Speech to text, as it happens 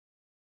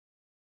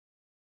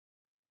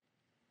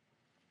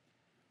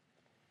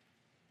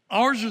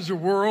Ours is a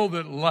world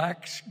that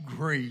lacks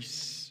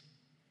grace.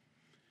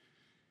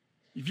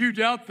 If you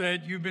doubt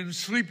that, you've been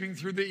sleeping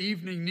through the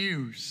evening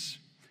news.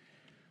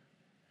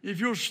 If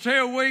you'll stay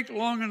awake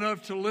long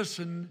enough to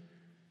listen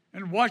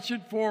and watch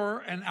it for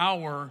an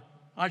hour,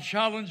 I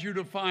challenge you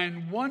to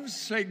find one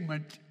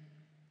segment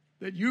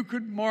that you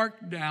could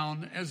mark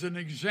down as an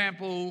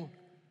example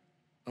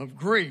of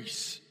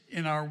grace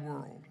in our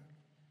world.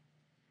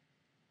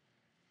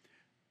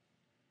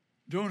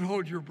 Don't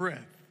hold your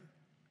breath.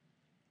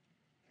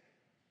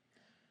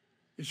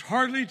 It's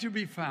hardly to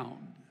be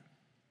found.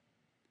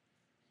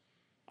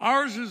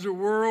 Ours is a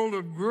world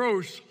of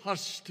gross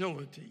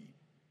hostility,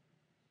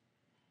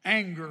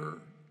 anger,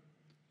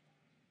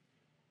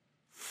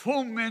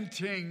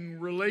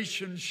 fomenting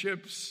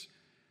relationships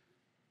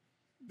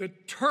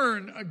that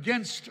turn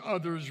against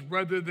others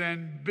rather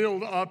than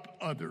build up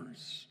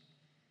others.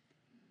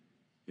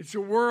 It's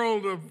a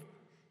world of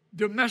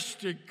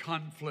domestic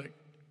conflict,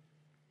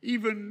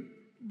 even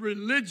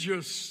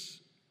religious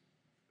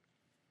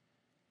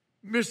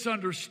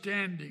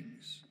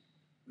misunderstandings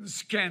and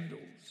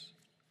scandals,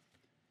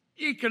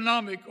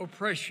 economic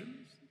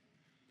oppressions,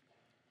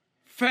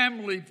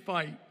 family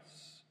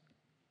fights,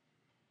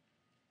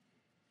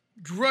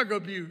 drug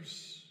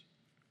abuse,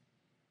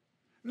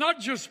 not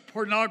just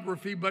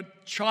pornography,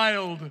 but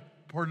child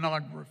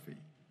pornography.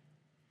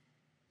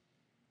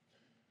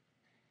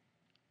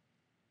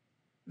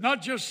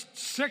 Not just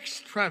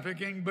sex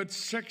trafficking, but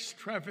sex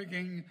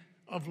trafficking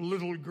of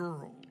little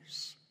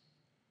girls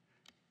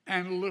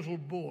and little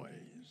boys.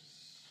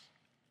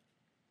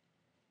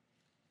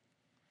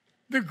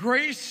 The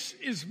grace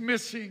is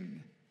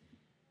missing.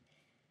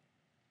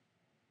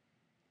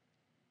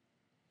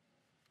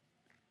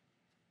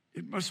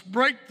 It must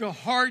break the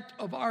heart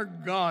of our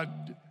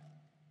God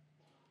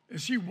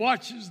as He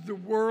watches the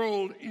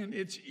world in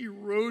its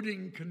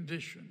eroding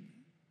condition.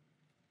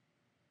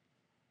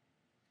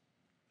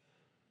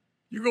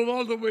 You go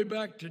all the way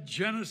back to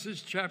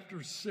Genesis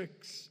chapter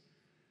 6.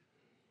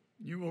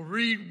 You will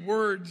read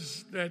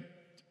words that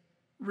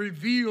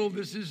reveal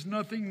this is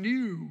nothing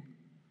new.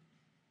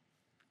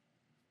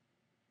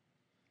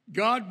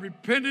 God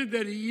repented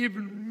that He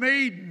even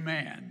made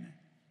man,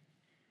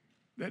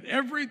 that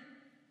every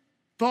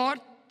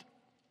thought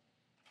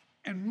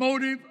and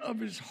motive of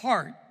his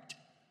heart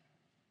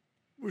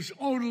was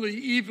only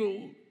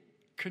evil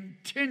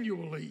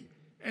continually,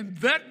 and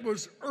that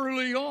was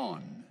early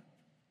on.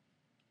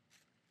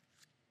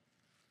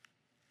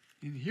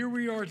 And here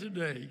we are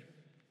today,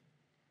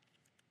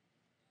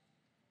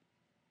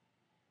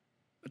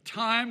 a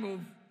time of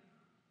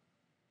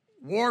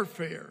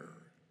warfare,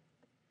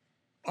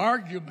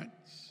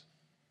 arguments,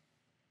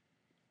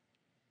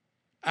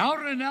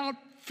 out and out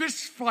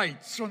fist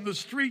fights on the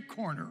street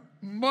corner,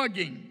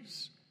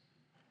 muggings,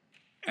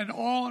 and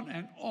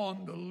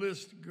on the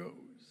list goes.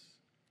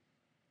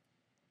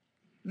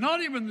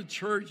 Not even the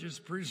church is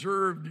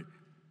preserved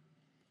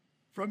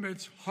from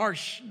its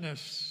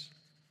harshness.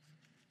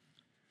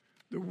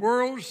 The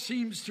world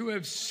seems to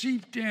have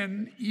seeped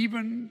in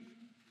even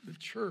the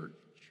church.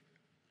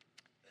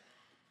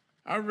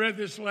 I read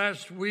this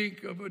last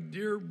week of a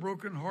dear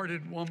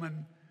broken-hearted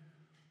woman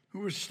who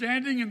was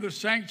standing in the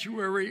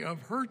sanctuary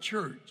of her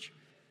church.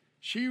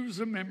 She was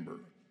a member.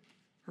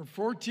 Her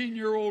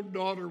 14-year-old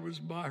daughter was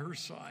by her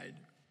side.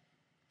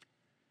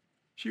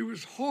 She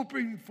was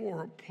hoping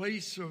for a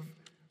place of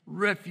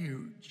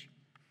refuge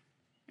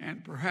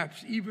and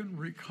perhaps even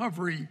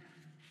recovery.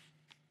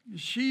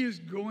 She is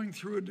going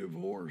through a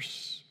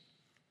divorce,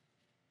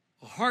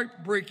 a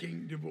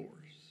heartbreaking divorce.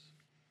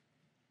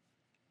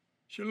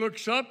 She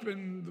looks up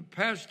and the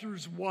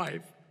pastor's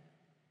wife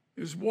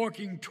is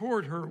walking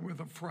toward her with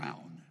a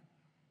frown.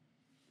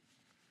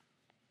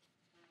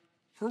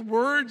 Her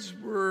words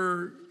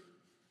were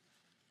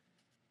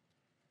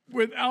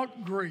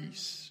without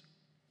grace.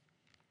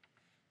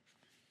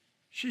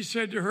 She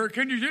said to her,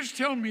 "Can you just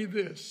tell me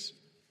this?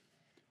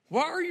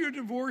 Why are you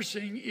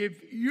divorcing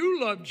if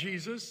you love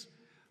Jesus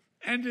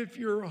and if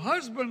your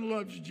husband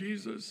loves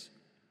Jesus?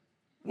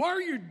 Why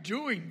are you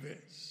doing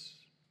this?"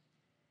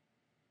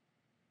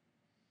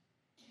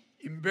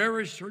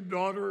 Embarrassed her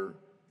daughter,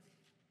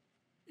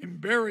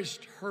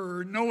 embarrassed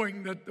her,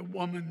 knowing that the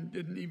woman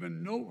didn't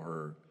even know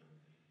her.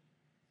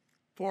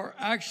 For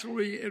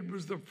actually, it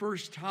was the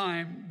first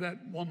time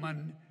that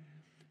woman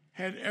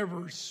had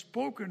ever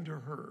spoken to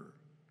her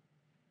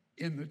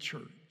in the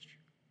church.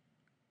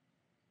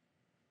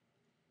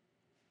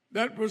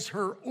 That was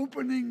her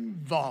opening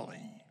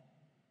volley.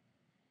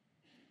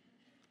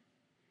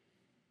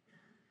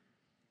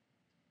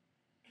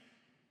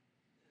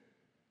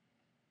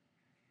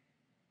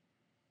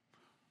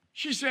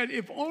 She said,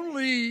 "If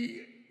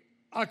only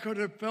I could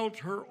have felt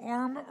her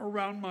arm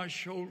around my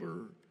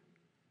shoulder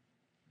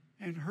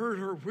and heard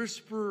her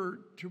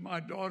whisper to my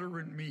daughter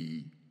and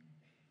me,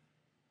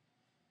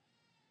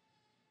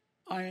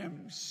 'I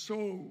am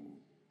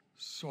so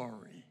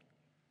sorry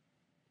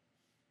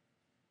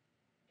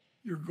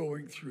you're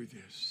going through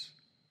this.'"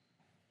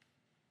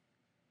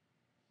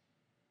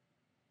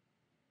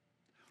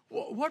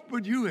 What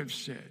would you have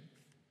said?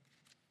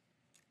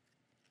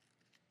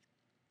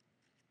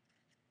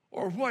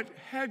 Or what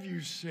have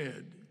you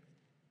said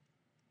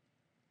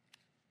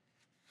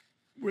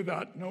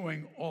without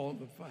knowing all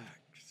the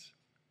facts?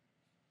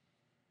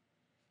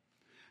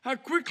 How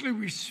quickly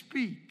we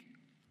speak,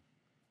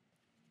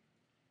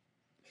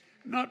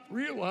 not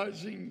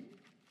realizing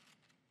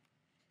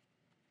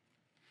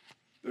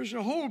there's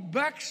a whole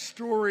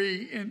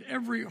backstory in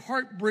every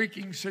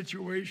heartbreaking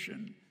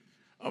situation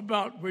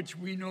about which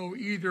we know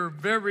either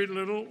very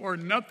little or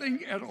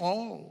nothing at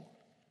all.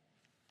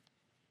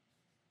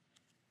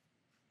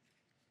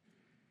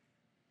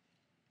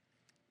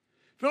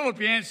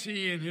 Philip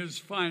Yancey, in his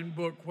fine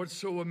book, What's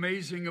So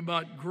Amazing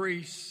About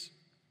Grace,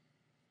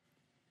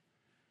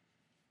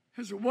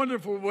 has a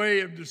wonderful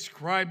way of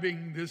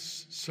describing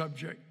this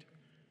subject,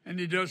 and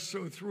he does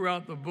so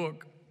throughout the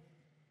book.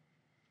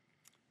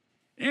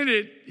 In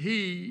it,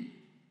 he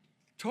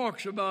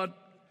talks about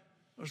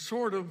a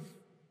sort of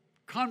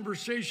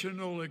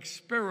conversational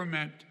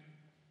experiment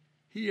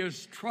he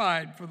has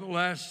tried for the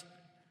last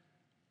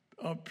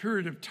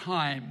period of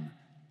time.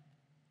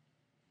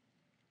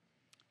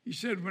 He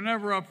said,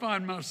 whenever I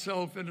find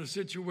myself in a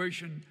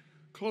situation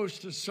close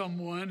to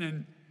someone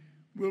and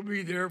we'll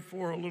be there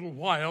for a little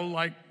while,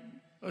 like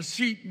a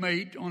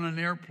seatmate on an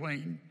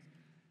airplane,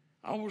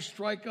 I will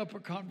strike up a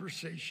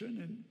conversation,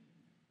 and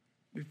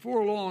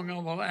before long I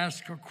will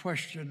ask a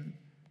question,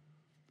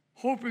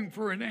 hoping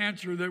for an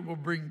answer that will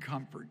bring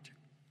comfort.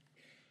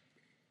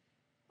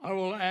 I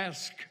will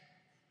ask,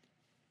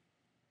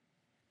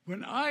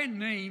 when I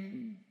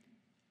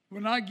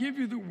give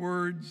you the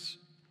words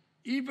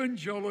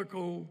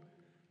evangelical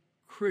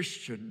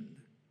Christian,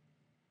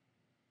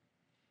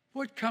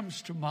 what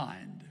comes to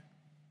mind?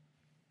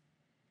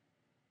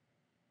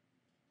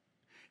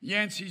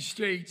 Yancey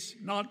states,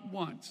 not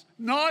once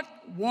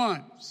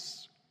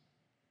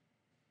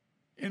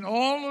in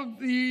all of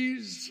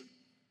these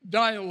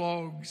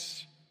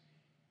dialogues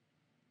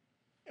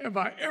have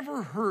I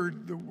ever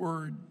heard the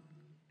word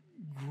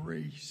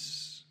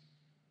grace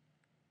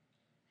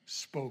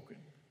spoken.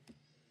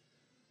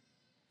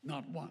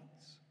 Not once.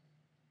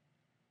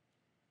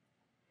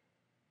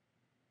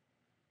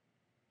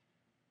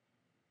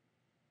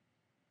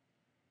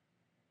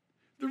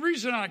 The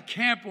reason I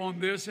camp on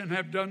this and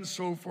have done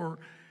so for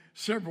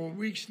several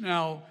weeks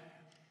now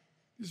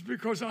is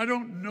because I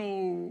don't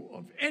know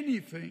of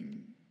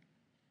anything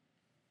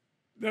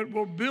that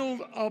will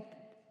build up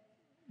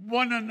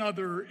one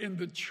another in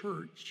the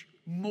church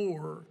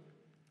more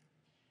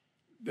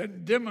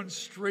than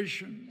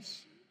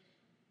demonstrations,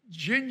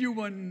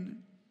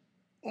 genuine,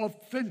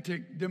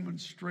 authentic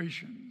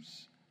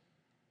demonstrations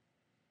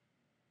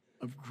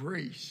of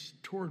grace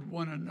toward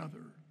one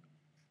another.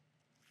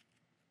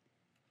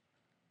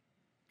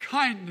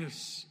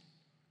 Kindness,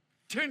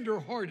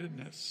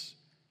 tenderheartedness,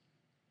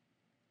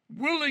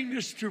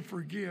 willingness to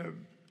forgive.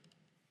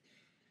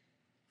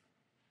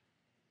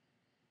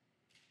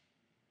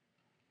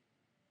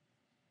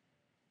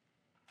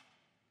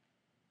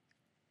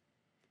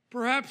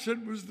 Perhaps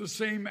it was the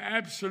same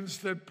absence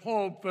that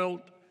Paul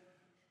felt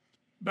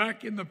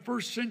back in the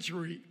first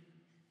century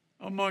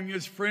among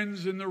his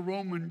friends in the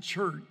Roman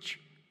church,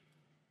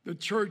 the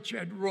church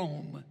at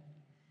Rome.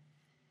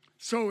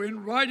 So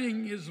in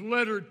writing his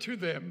letter to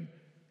them,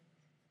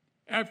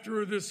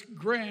 after this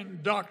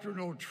grand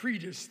doctrinal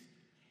treatise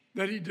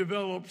that he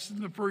develops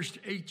in the first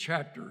 8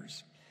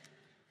 chapters,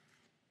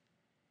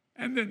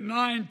 and then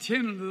 9, 10,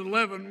 and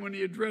 11 when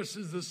he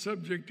addresses the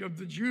subject of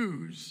the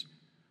Jews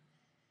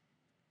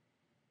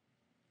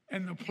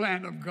and the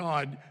plan of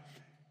God,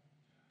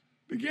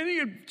 beginning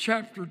in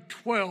chapter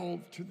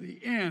 12 to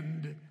the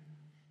end,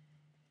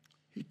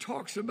 he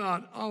talks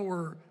about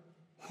our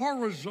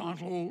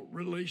horizontal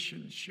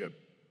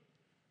relationship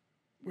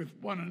with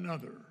one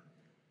another.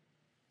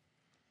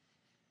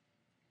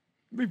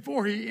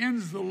 Before he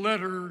ends the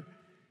letter,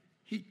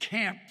 he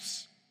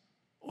camps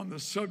on the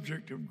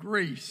subject of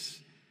grace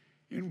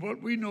in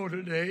what we know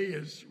today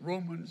as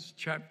Romans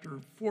chapter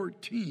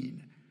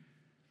 14.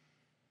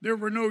 There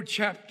were no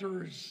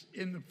chapters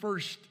in the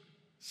first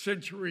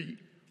century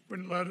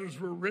when letters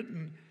were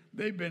written.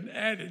 They've been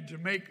added to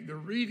make the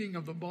reading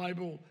of the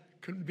Bible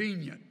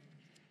convenient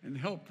and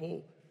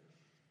helpful.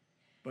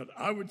 But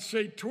I would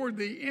say toward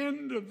the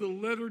end of the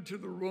letter to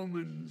the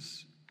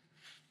Romans,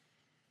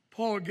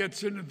 Paul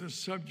gets into the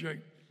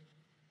subject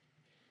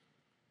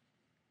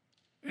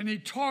and he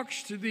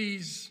talks to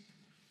these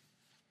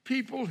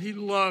people he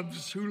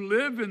loves who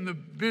live in the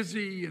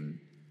busy and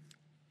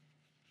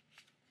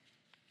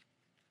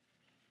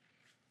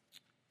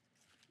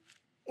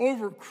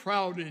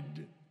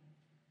overcrowded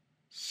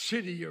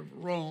city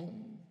of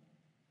Rome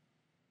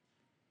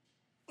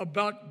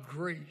about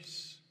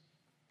grace.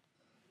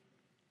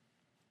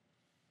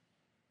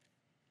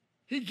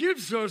 He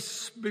gives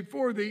us,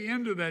 before the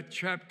end of that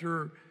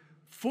chapter,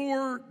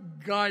 4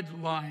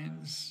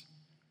 guidelines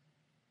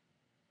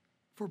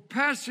for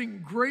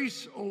passing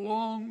grace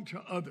along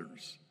to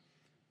others,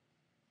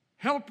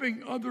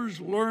 helping others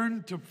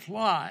learn to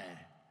fly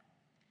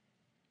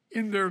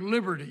in their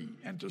liberty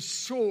and to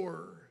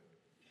soar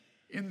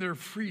in their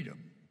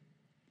freedom,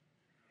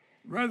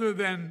 rather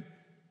than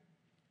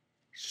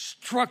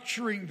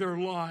structuring their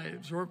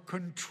lives or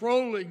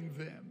controlling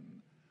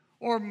them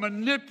or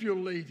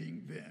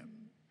manipulating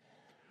them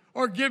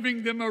or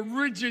giving them a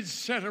rigid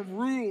set of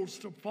rules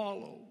to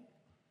follow.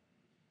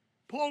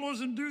 Paul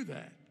doesn't do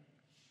that.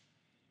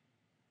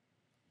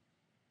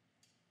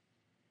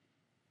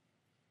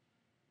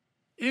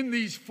 In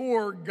these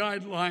 4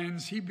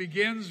 guidelines, he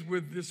begins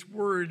with this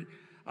word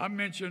I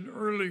mentioned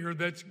earlier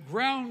that's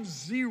ground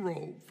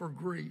zero for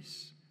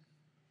grace: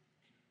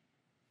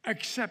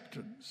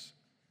 acceptance.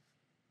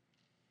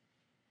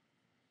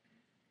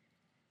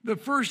 The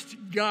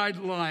first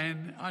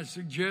guideline I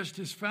suggest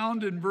is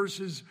found in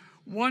verses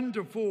 1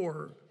 to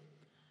 4.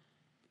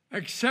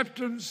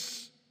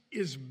 Acceptance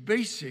is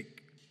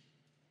basic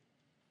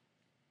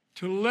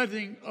to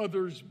letting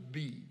others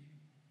be,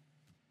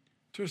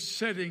 to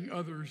setting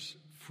others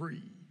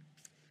free.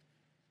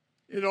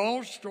 It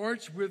all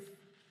starts with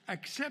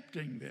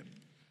accepting them,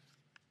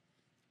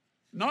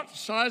 not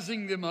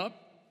sizing them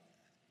up,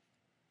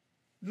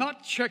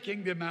 not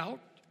checking them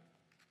out,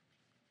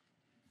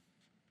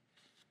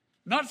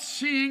 not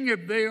seeing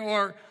if they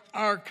are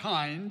our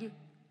kind,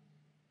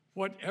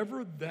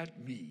 whatever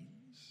that means.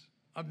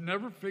 I've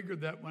never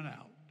figured that one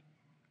out.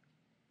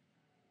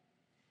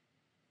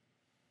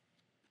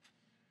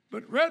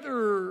 But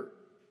rather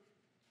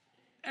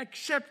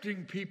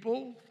accepting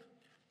people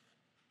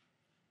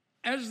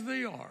as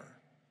they are.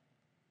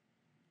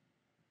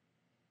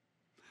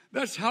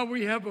 That's how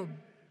we have an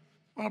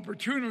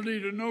opportunity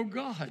to know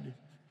God.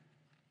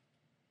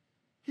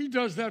 He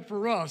does that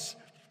for us.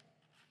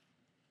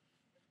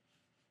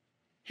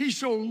 He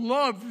so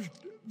loved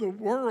the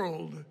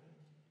world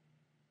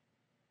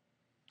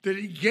that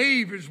he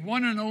gave his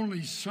one and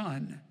only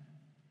Son,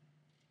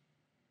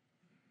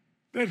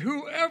 that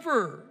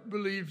whoever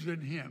believes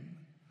in him,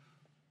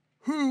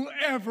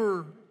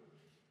 whoever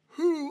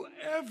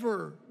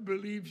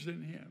believes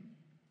in him,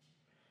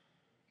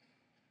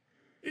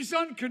 is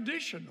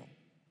unconditional.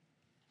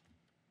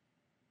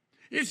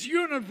 It's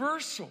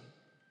universal.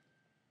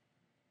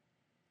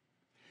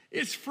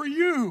 It's for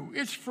you.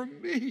 It's for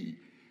me.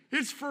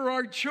 It's for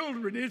our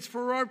children. It's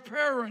for our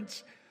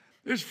parents.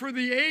 It's for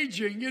the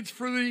aging. It's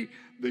for the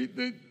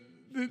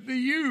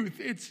youth.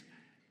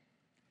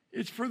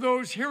 It's for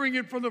those hearing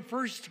it for the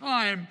first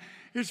time.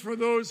 It's for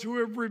those who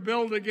have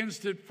rebelled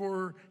against it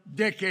for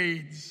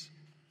decades.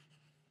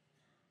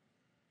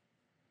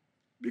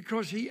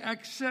 Because he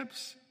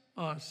accepts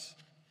us.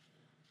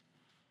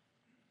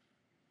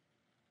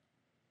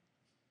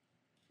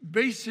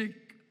 Basic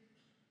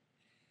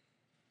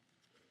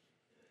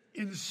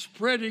in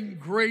spreading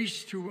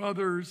grace to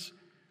others,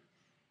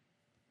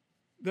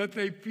 that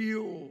they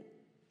feel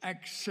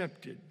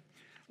accepted.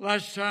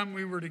 Last time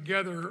we were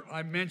together,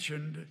 I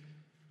mentioned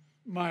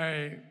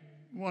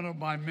one of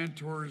my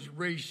mentors,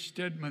 Ray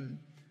Stedman,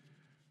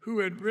 who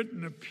had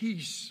written a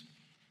piece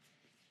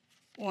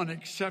on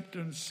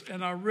acceptance,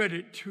 and I read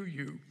it to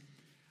you.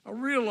 I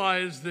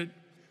realized that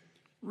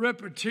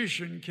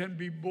repetition can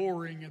be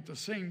boring. At the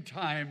same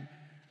time,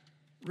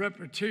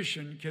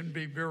 repetition can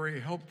be very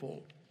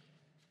helpful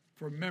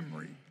for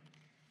memory.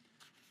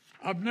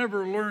 I've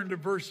never learned a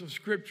verse of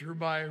Scripture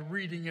by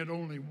reading it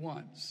only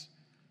once.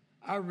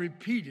 I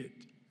repeat it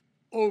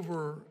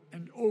over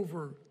and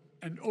over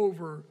and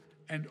over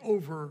and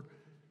over.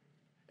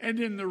 And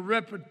in the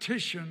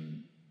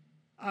repetition,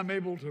 I'm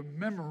able to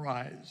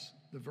memorize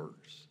the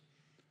verse.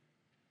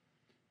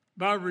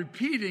 By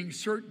repeating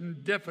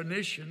certain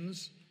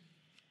definitions,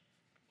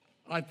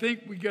 I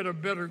think we get a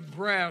better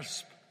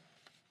grasp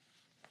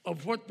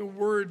of what the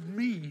word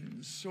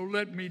means. So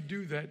let me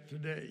do that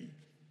today.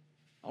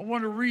 I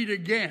want to read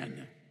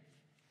again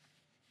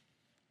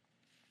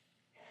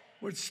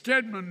what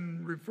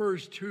Stedman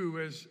refers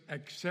to as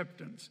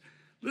acceptance.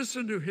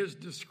 Listen to his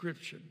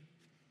description.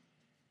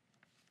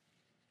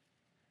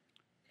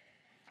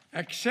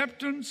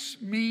 Acceptance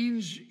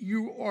means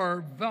you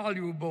are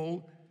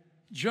valuable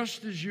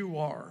just as you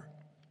are.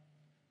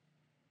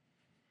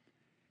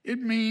 It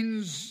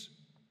means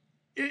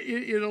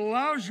it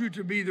allows you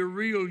to be the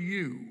real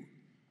you.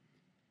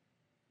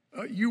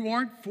 You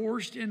aren't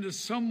forced into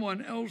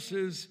someone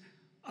else's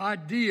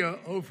idea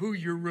of who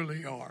you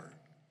really are.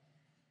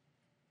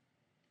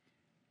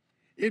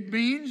 It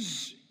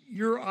means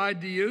your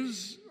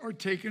ideas are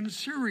taken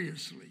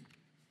seriously,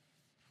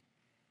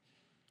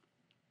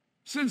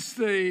 since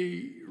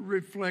they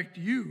reflect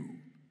you.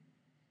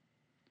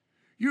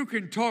 You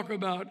can talk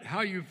about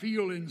how you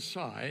feel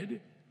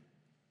inside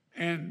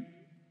and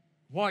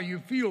why you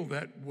feel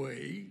that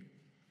way,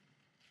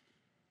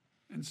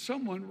 and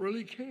someone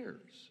really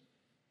cares.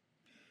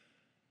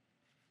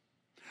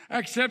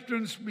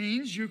 Acceptance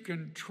means you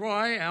can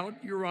try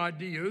out your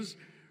ideas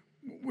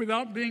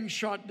without being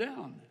shot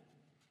down.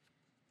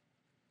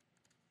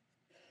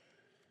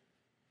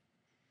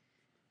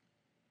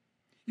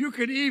 You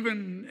can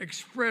even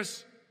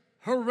express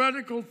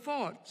heretical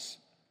thoughts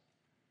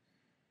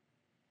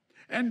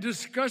and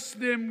discuss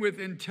them with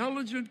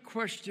intelligent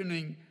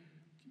questioning.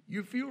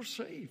 You feel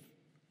safe.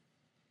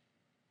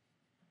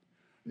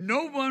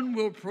 No one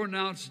will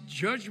pronounce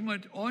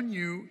judgment on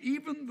you,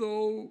 even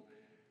though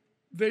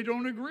they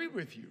don't agree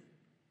with you.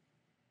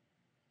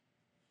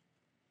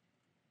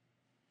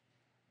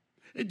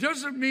 It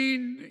doesn't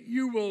mean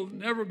you will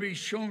never be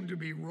shown to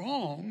be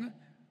wrong.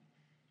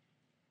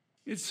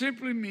 It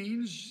simply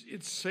means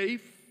it's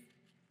safe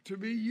to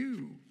be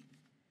you.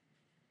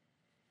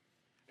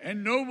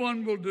 And no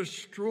one will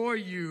destroy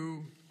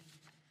you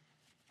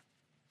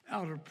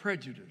out of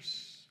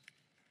prejudice.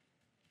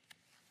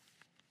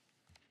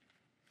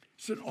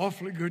 It's an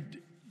awfully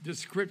good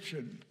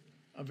description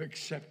of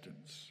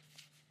acceptance.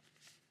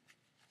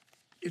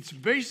 It's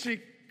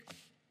basic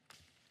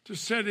to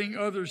setting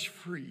others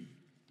free.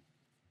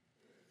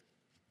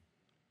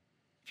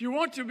 If you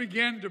want to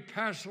begin to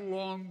pass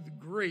along the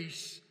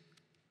grace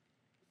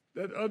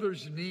that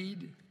others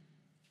need,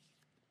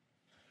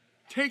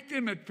 take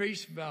them at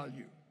face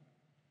value.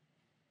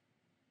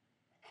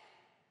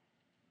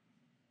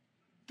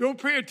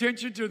 Don't pay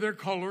attention to their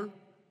color.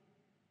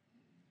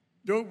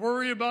 Don't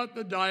worry about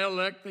the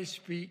dialect they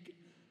speak.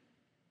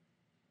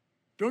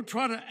 Don't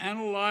try to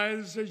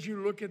analyze as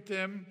you look at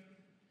them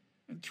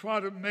and try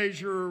to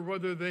measure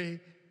whether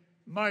they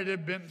might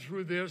have been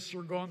through this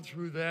or gone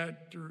through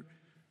that or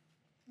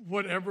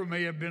whatever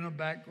may have been a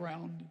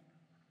background.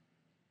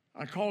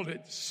 I called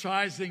it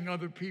sizing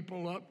other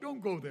people up.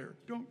 Don't go there.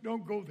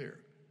 Don't go there.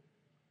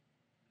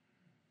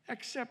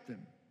 Accept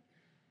them.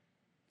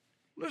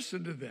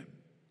 Listen to them.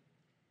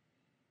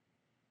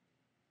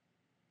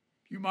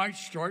 You might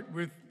start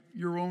with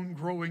your own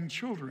growing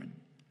children,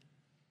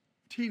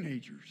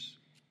 teenagers.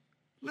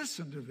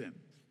 Listen to them.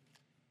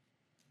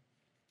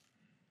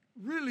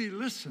 Really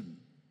listen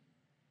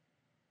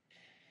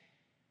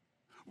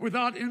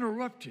without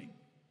interrupting.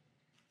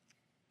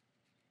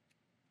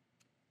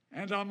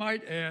 And I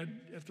might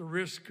add, at the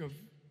risk of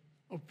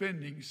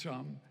offending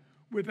some,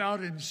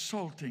 without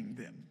insulting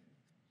them.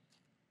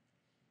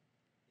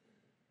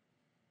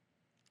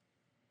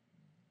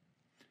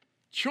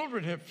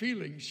 Children have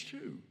feelings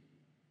too.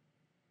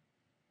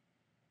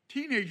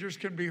 Teenagers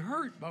can be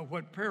hurt by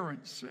what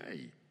parents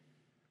say,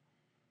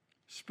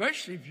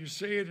 especially if you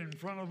say it in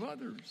front of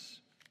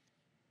others.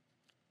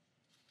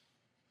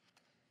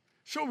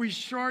 So we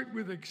start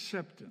with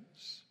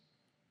acceptance.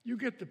 You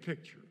get the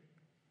picture.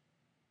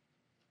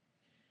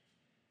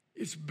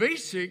 It's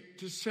basic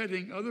to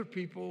setting other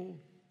people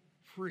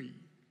free.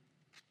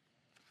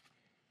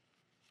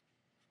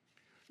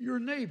 Your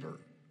neighbor.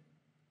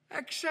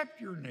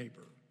 Accept your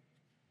neighbor.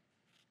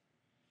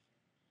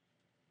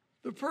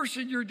 The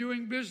person you're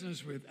doing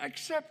business with,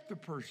 accept the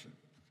person.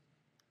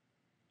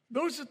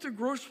 Those at the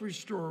grocery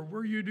store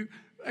where you do,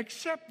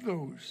 accept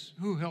those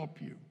who help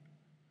you,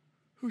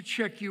 who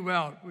check you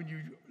out when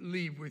you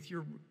leave with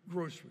your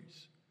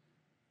groceries.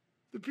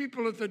 The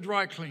people at the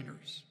dry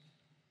cleaners.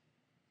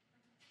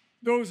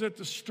 Those at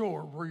the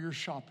store where you're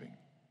shopping.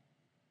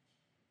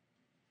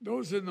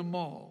 Those in the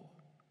mall.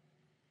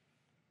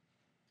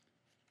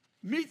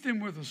 Meet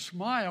them with a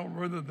smile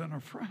rather than a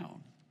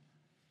frown.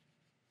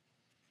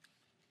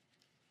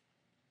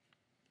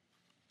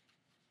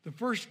 The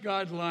first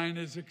guideline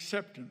is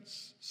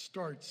acceptance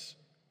starts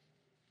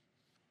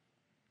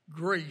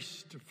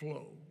grace to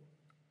flow.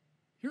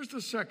 Here's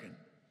the second.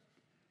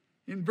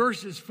 In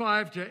verses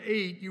 5 to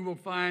 8, you will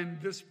find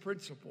this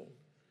principle.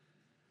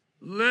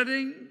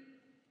 Letting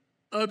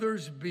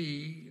others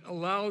be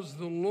allows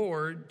the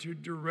Lord to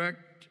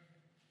direct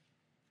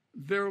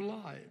their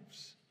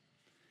lives.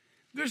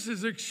 This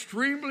is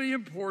extremely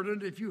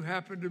important if you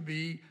happen to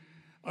be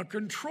a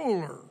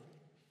controller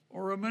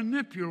or a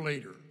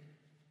manipulator.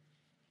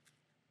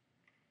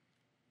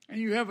 And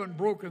you haven't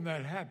broken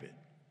that habit.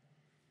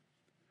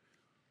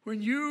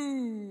 When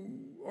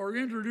you are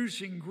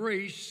introducing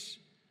grace,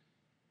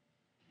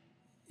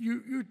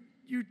 you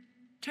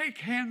take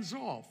hands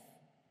off.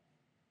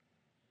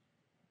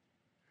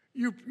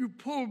 You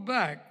pull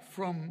back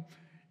from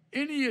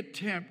any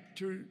attempt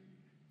to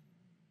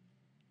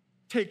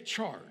take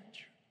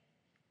charge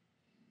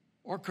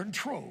or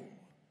control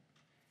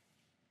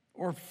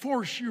or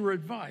force your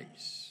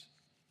advice.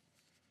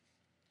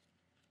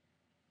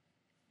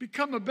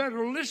 Become a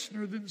better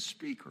listener than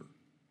speaker.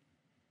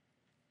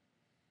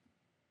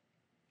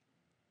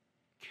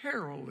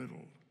 Care a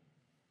little.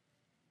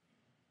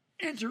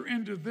 Enter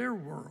into their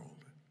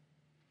world.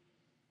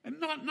 And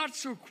not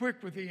so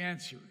quick with the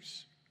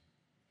answers.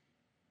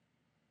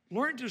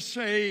 Learn to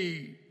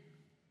say,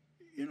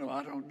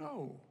 I don't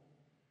know.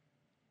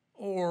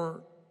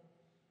 Or,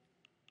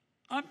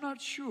 I'm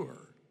not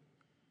sure.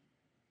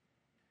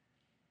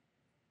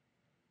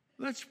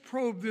 Let's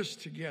probe this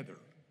together.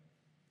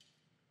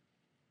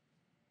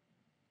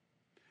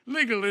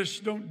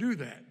 Legalists don't do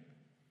that.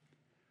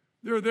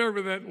 They're there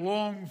with that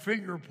long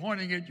finger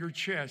pointing at your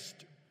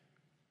chest,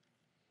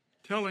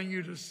 telling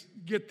you to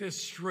get this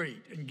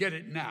straight and get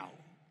it now.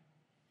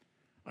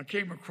 I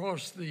came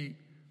across the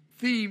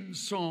theme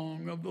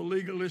song of the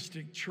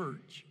legalistic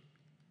church.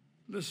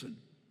 Listen.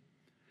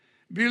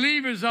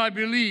 Believe as I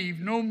believe,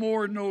 no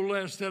more, no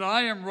less, that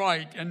I am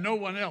right and no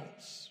one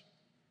else.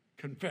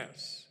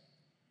 Confess.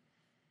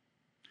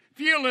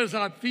 Feel as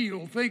I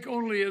feel, think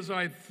only as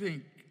I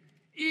think.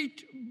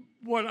 Eat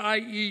what I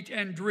eat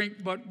and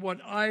drink but what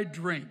I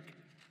drink.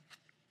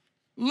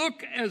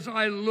 Look as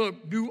I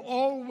look. Do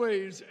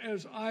always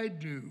as I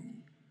do.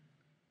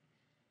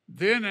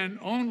 Then and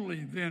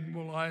only then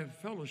will I have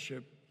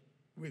fellowship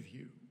with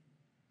you.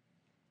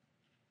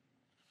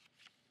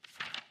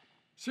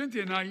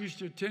 Cynthia and I used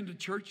to attend a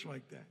church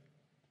like that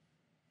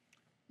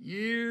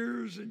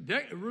years and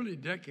really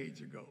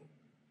decades ago.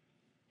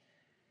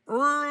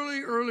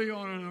 Early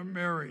on in our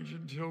marriage,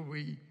 until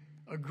we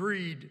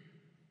agreed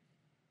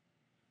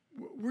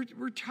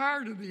we're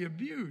tired of the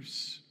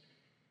abuse.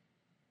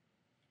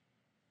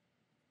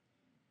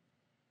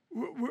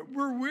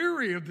 We're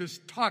weary of this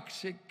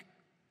toxic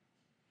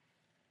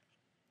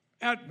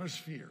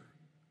atmosphere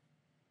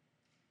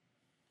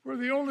where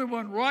the only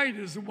one right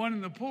is the one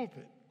in the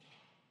pulpit.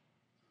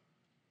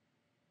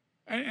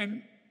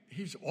 And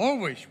he's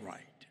always right.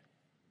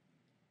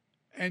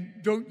 And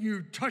don't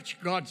you touch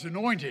God's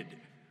anointed,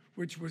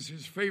 which was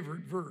his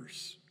favorite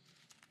verse,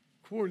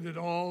 quoted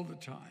all the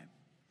time.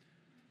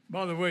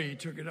 By the way, he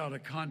took it out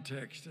of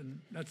context, and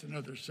that's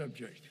another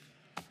subject.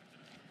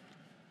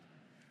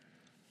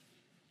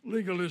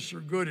 Legalists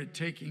are good at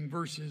taking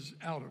verses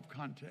out of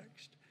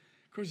context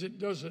because it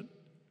doesn't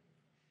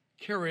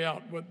carry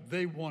out what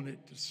they want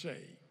it to say.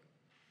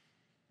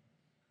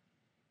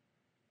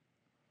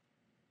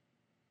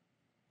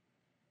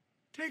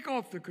 Take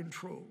off the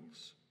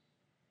controls.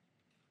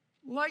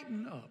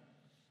 Lighten up.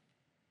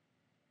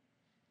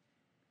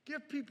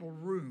 Give people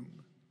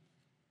room.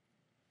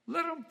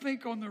 Let them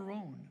think on their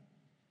own.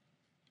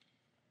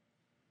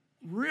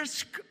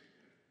 Risk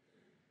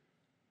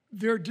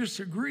their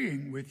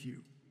disagreeing with you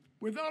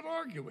without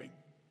arguing.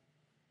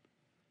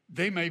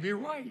 They may be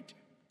right.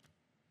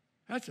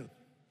 That's a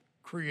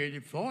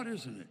creative thought,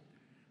 isn't it?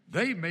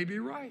 They may be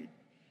right.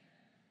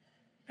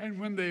 And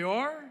when they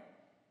are,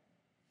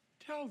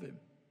 tell them.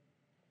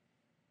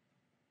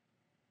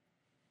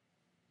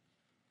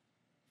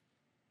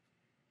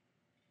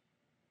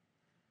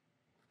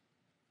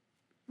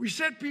 We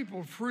set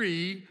people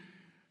free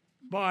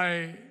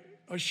by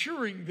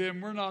assuring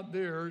them we're not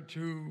there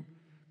to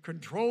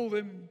control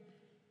them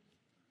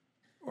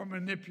or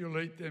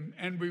manipulate them,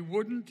 and we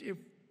wouldn't if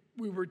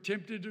we were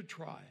tempted to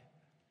try.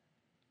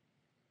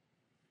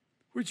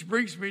 Which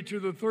brings me to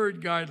the third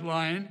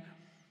guideline.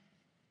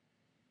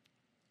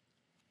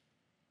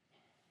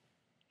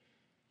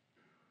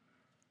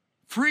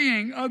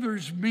 Freeing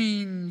others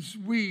means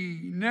we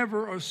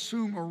never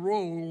assume a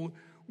role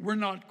we're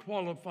not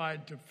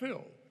qualified to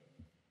fill.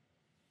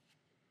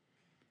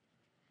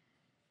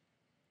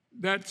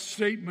 That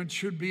statement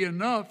should be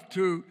enough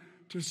to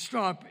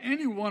stop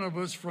any one of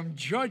us from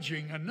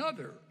judging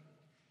another.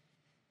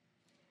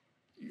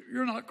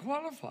 You're not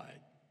qualified.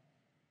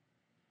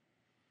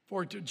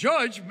 For to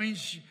judge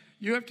means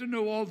you have to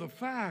know all the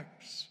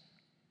facts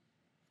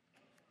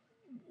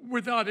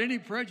without any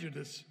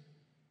prejudice.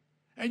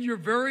 And you're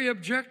very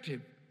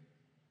objective.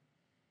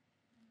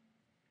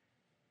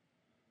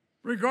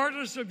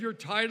 Regardless of your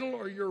title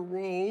or your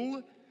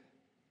role,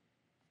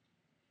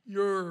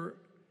 you're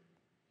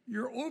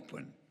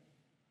open.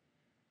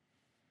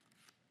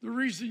 The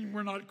reason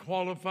we're not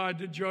qualified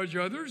to judge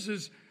others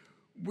is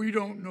we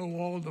don't know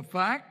all the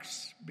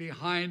facts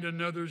behind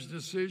another's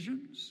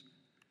decisions.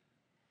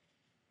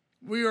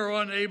 We are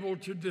unable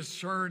to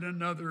discern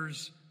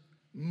another's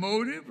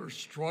motive or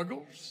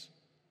struggles.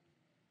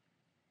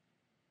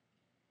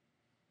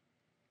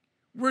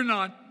 We're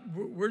not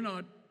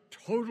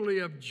totally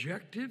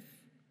objective.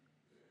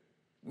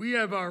 We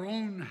have our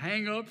own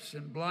hang-ups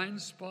and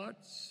blind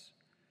spots.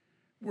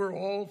 We're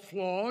all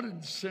flawed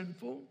and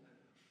sinful,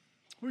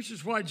 which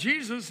is why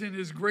Jesus, in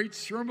his great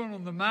Sermon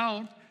on the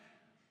Mount,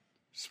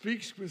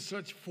 speaks with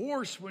such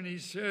force when he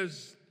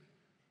says,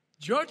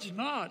 "Judge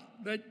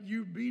not, that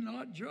you be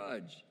not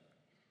judged."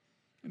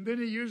 And then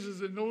he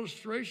uses an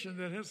illustration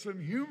that has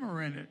some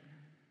humor in it.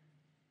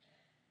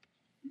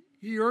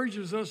 He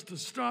urges us to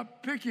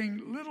stop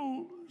picking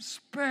little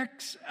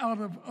specks out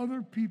of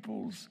other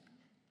people's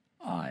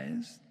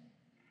eyes.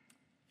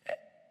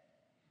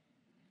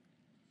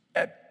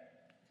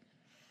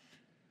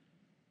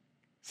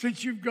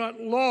 Since you've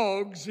got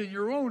logs in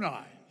your own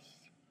eyes.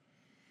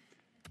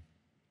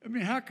 I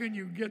mean, how can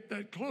you get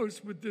that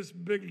close with this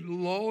big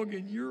log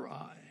in your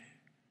eye?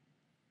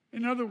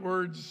 In other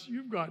words,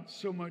 you've got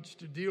so much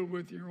to deal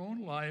with in your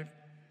own life.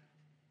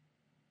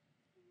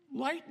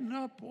 Lighten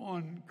up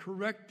on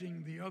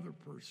correcting the other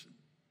person.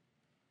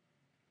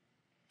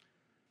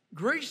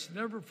 Grace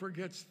never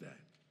forgets that.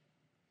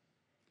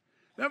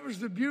 That was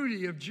the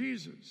beauty of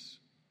Jesus.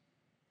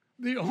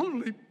 The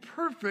only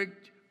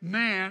perfect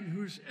man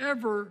who's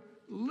ever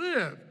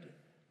lived.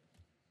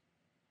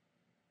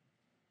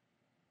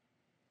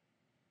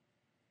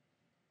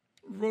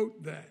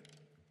 Wrote that.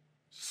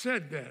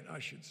 Said that, I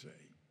should say.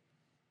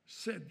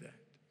 Said that.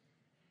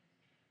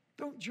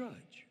 Don't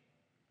judge.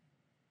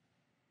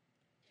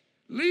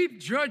 Leave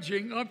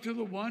judging up to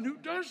the one who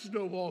does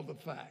know all the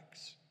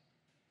facts,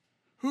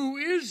 who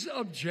is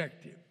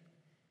objective,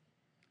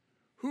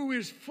 who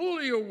is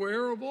fully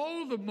aware of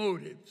all the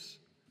motives,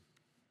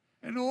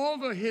 and all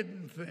the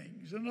hidden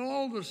things and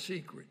all the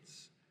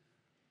secrets.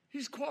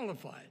 He's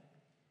qualified.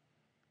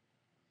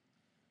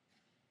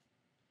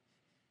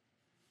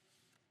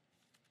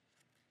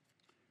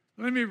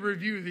 Let me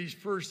review these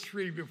first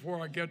three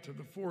before I get to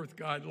the fourth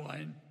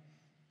guideline,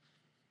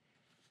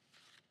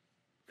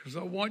 because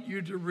I want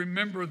you to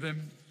remember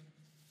them.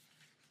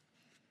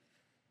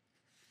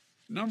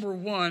 Number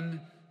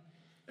one,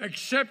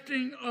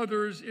 accepting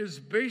others is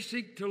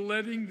basic to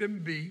letting them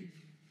be.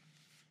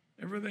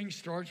 Everything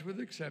starts with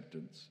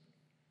acceptance.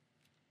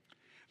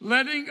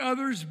 Letting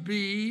others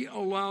be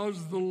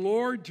allows the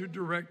Lord to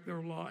direct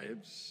their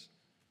lives.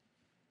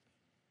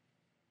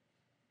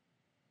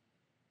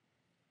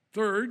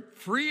 Third,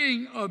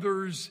 freeing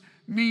others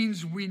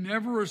means we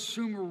never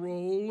assume a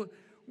role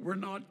we're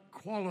not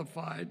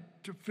qualified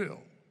to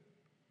fill.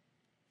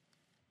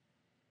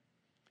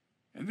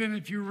 And then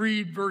if you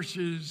read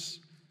verses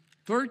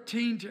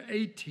 13 to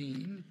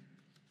 18,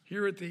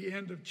 here at the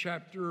end of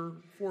chapter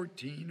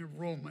 14 of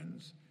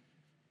Romans,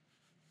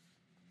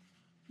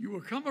 you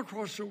will come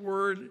across a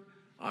word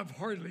I've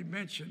hardly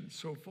mentioned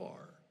so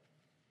far.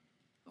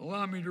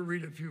 Allow me to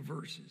read a few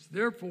verses.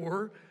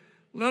 Therefore,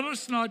 let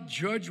us not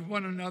judge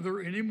one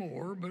another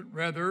anymore, but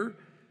rather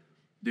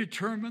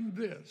determine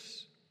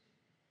this: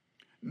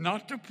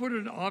 not to put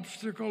an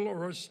obstacle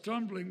or a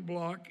stumbling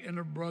block in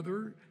a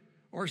brother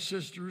or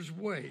sister's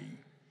way.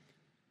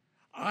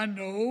 I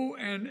know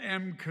and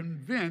am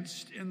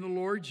convinced in the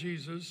Lord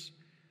Jesus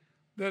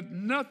that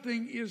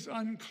nothing is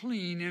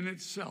unclean in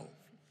itself.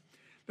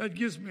 That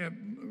gives me a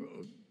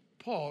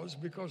pause,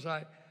 because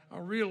I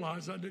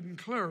realize I didn't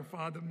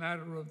clarify the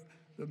matter of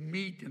the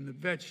meat and the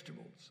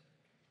vegetables.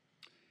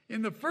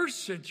 In the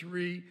first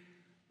century,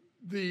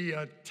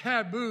 the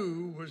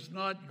taboo was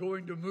not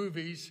going to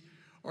movies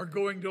or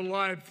going to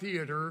live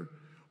theater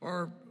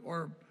or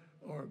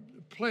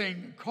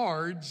playing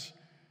cards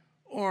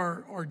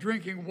or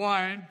drinking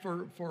wine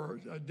for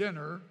a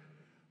dinner,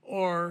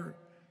 or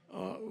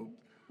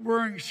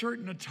wearing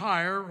certain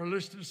attire or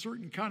listening to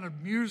certain kind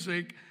of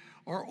music,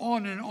 or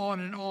on and on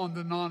and on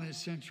the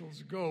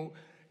non-essentials go.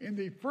 In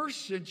the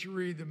first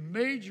century, the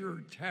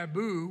major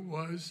taboo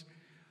was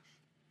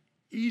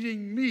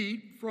eating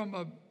meat from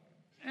an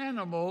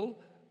animal,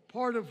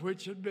 part of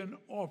which had been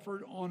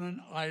offered on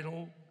an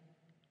idol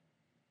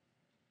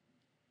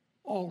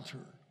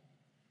altar.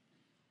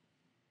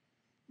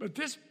 But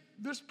this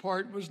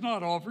part was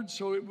not offered,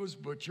 so it was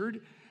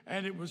butchered,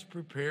 and it was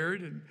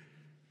prepared and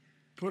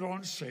put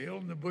on sale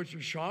in the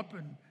butcher shop,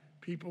 and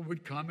people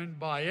would come and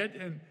buy it.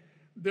 And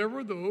there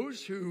were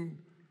those who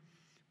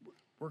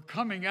were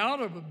coming out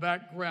of a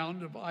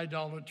background of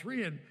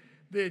idolatry, and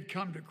they had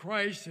come to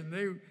Christ, and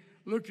they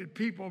looked at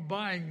people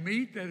buying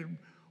meat that had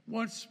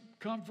once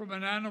come from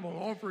an animal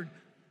offered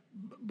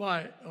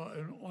by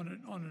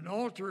on an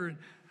altar, and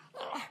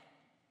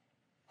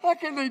how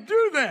can they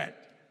do that?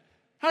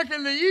 How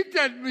can they eat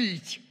that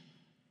meat?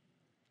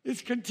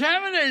 It's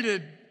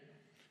contaminated.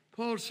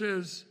 Paul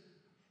says,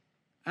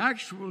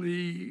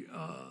 actually,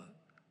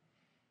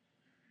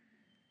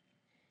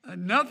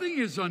 nothing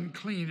is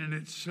unclean in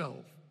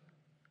itself,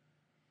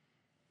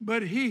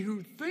 but he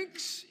who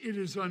thinks it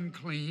is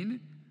unclean,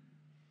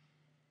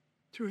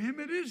 to him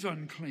it is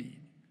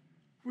unclean,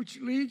 which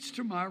leads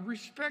to my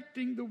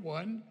respecting the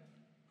one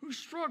who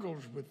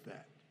struggles with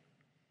that.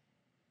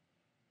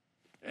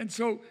 And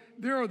so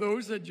there are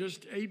those that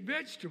just ate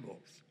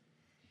vegetables.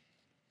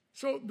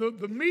 So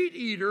the meat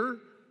eater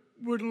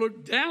would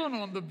look down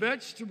on the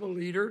vegetable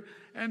eater,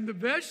 and the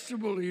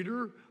vegetable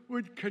eater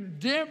would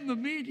condemn the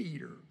meat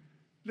eater.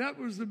 That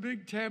was the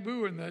big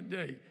taboo in that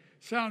day.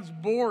 Sounds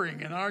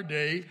boring in our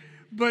day,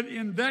 but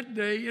in that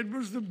day it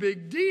was the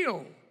big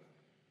deal.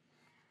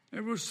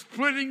 It was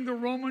splitting the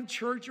Roman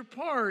church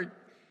apart.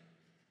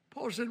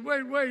 Paul said,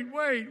 wait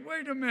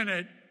a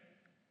minute.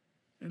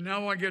 And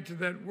now I get to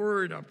that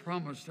word I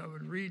promised I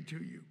would read to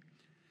you.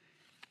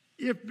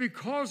 If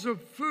because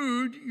of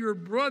food your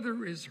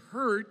brother is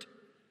hurt,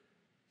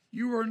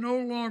 you are no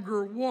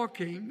longer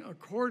walking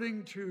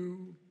according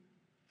to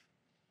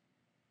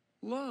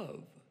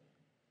love.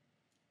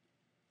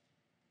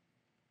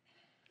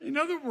 In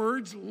other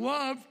words,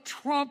 love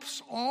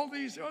trumps all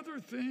these other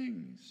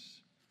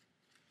things.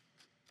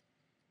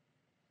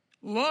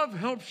 Love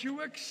helps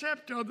you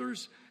accept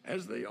others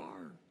as they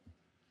are.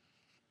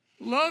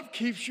 Love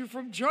keeps you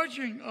from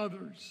judging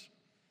others.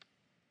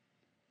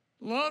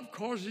 Love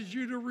causes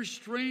you to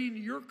restrain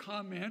your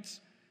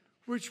comments,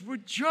 which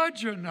would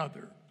judge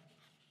another.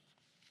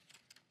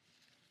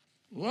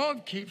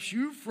 Love keeps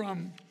you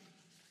from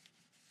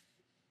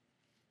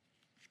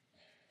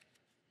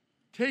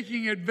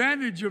taking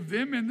advantage of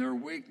them in their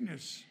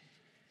weakness.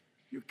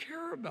 You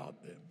care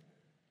about them.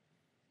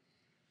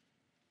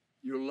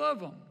 You love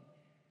them.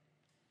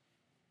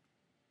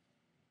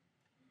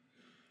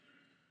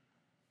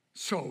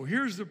 So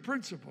here's the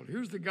principle.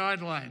 Here's the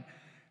guideline.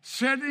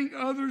 Setting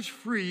others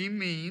free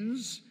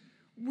means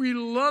we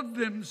love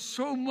them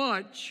so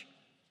much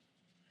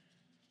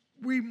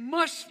we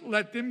must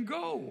let them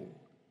go.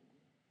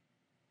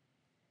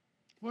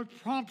 What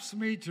prompts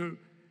me to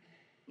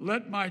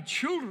let my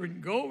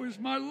children go is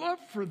my love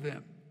for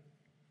them.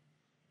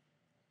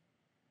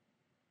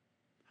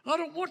 I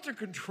don't want to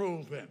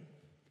control them.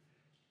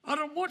 I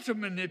don't want to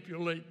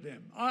manipulate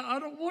them. I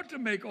don't want to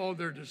make all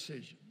their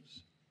decisions.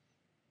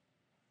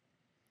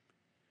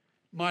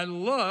 My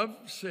love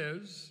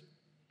says,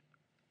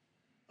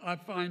 I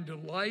find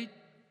delight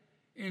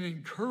in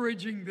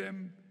encouraging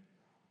them.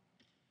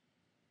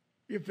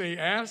 If they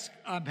ask,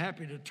 I'm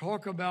happy to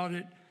talk about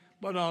it,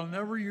 but I'll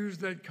never use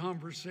that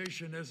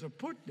conversation as a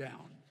put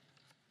down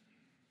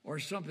or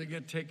something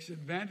that takes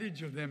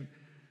advantage of them,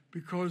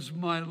 because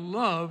my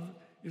love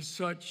is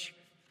such,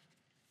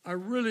 I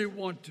really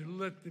want to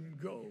let them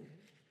go.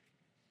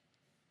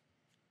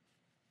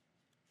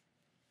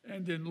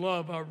 And in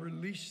love, I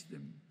release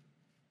them.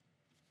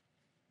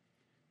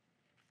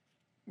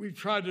 We've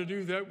tried to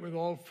do that with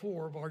all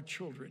 4 of our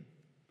children.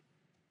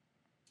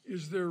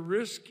 Is there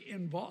risk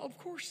involved? Of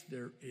course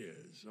there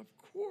is. Of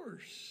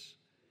course.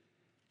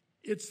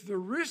 It's the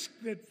risk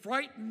that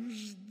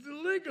frightens the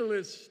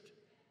legalist.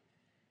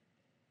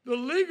 The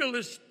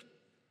legalist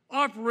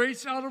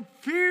operates out of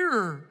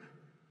fear.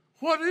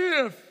 What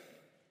if?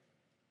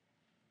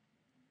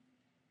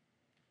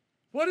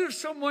 What if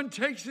someone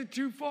takes it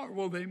too far?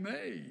 Well, they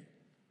may.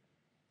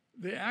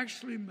 They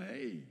actually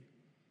may.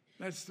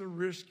 That's the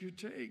risk you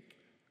take.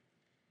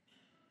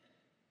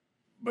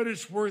 But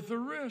it's worth the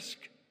risk,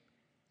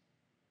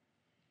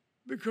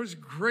 because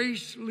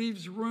grace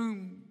leaves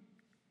room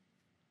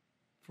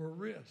for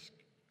risk.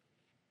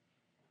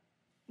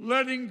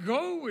 Letting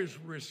go is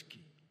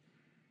risky.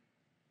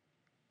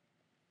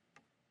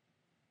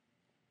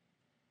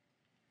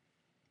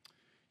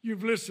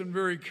 You've listened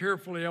very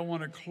carefully. I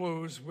want to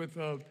close with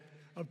a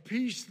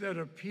piece that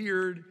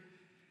appeared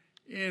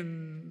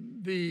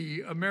in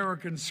the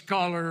American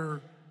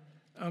Scholar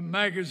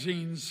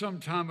magazine some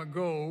time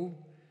ago.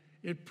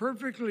 It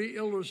perfectly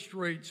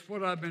illustrates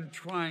what I've been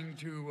trying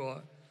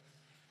to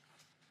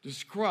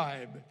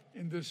describe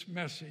in this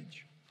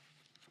message.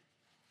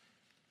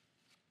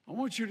 I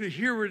want you to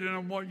hear it, and I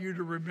want you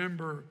to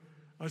remember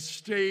a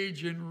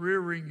stage in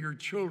rearing your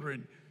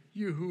children,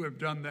 you who have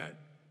done that,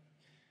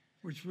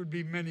 which would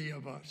be many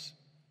of us.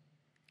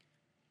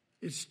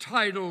 It's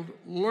titled,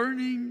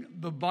 Learning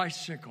the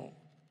Bicycle.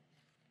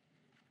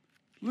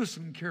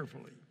 Listen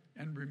carefully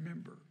and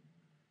remember.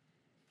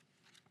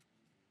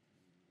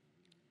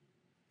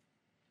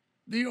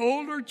 The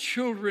older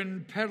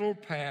children pedal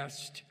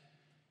past,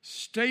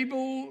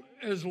 stable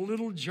as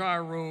little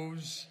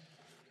gyros,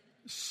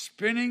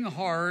 spinning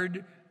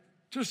hard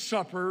to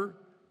supper,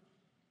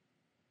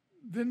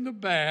 then the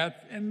bath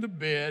and the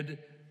bed,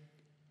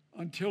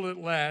 until at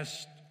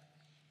last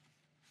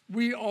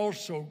we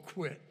also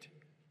quit,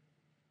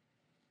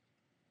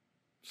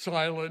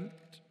 silent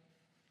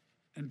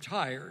and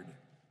tired,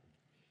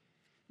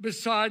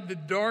 beside the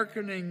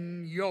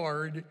darkening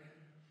yard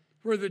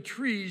where the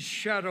trees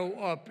shadow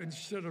up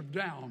instead of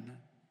down.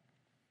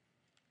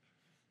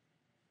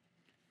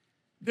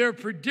 Their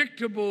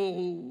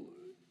predictable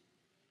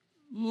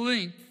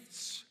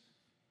lengths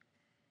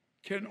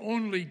can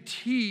only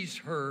tease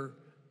her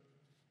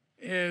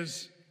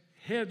as,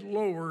 head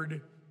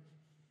lowered,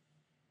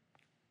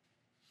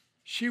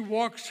 she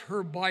walks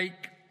her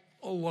bike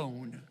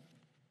alone.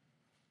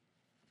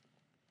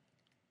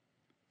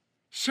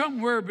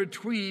 Somewhere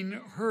between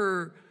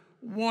her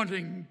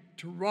wanting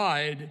to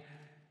ride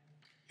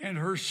and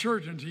her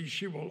certainty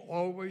she will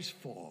always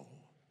fall.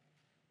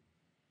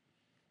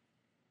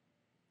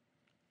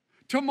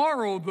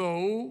 Tomorrow,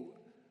 though,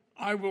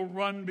 I will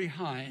run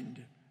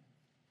behind.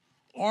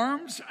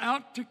 Arms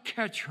out to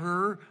catch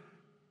her,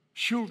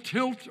 she'll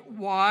tilt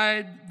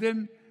wide,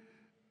 then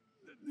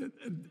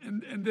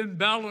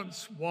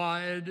balance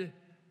wide,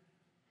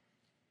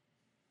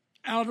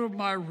 out of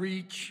my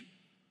reach,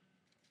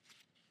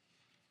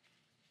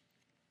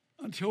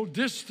 until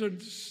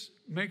distance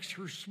makes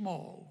her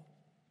small.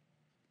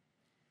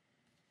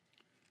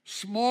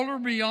 Smaller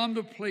beyond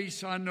the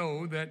place I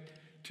know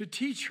that to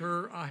teach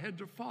her I had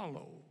to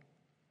follow.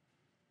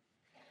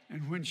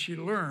 And when she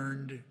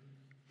learned,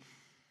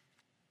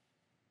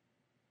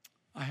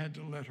 I had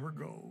to let her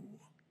go.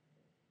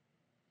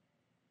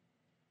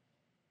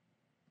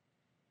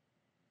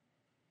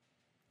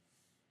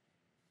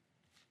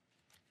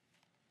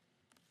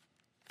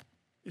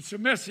 It's a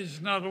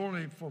message not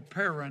only for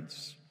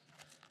parents,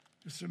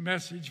 it's a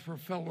message for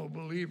fellow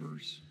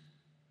believers.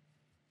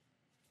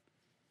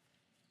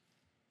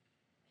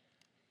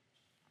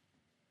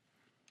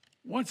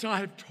 Once I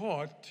have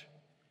taught,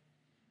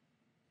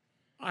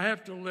 I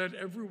have to let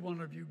every one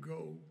of you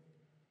go.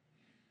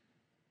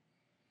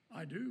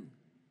 I do.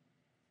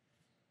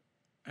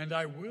 And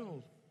I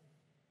will.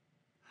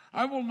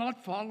 I will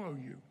not follow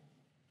you.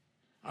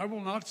 I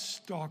will not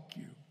stalk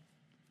you.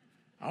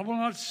 I will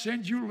not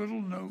send you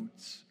little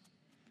notes.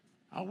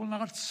 I will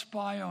not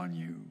spy on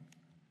you.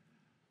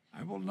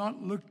 I will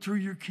not look through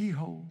your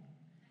keyhole.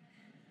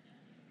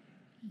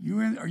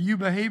 Are you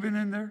behaving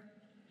in there?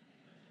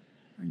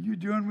 Are you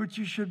doing what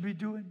you should be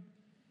doing?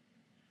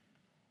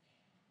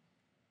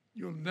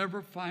 You'll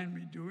never find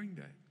me doing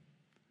that.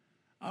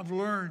 I've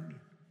learned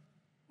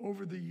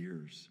over the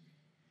years.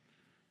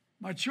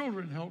 My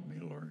children helped me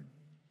learn.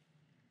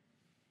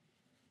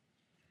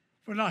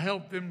 When I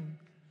helped them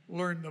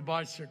learn the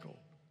bicycle.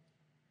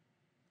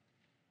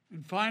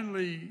 And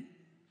finally,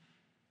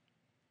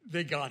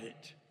 they got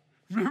it.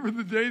 Remember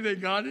the day they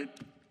got it?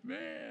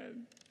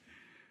 Man,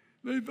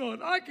 they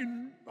thought, I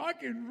can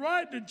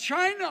ride to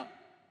China.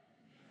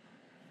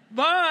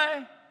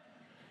 Bye.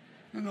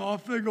 And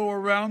off they go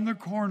around the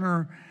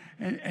corner,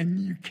 and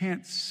you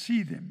can't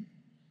see them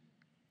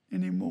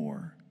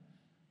anymore.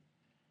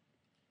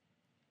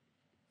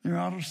 They're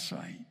out of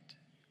sight.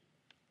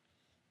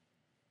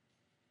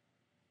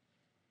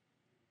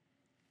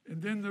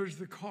 And then there's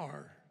the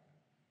car.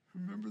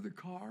 Remember the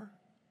car?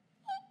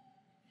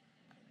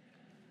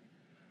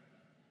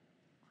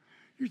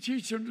 You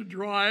teach them to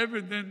drive,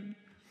 and then,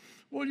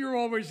 well, you're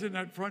always in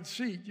that front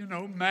seat,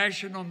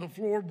 mashing on the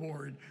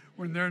floorboard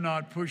when they're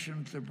not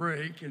pushing the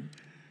brake. And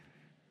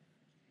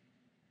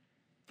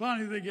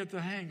finally, they get the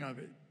hang of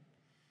it.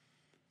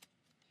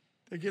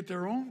 They get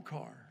their own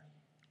car.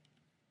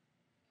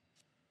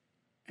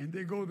 And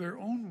they go their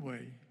own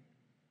way.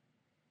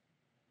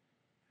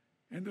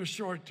 And they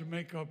start to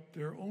make up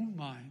their own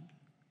mind.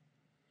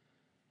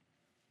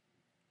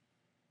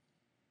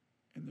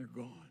 And they're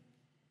gone.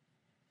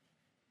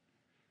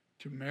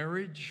 To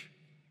marriage,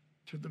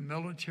 to the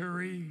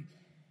military,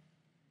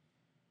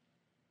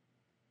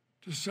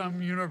 to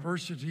some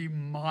university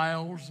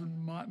miles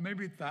and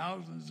maybe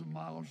thousands of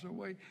miles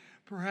away,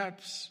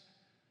 perhaps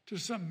to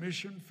some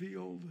mission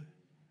field.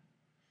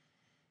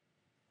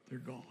 They're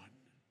gone.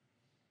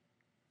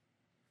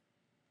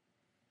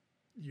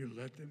 You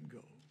let them go.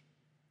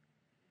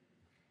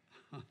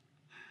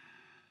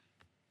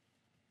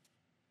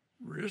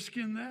 Risk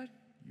in that?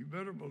 You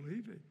better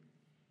believe it.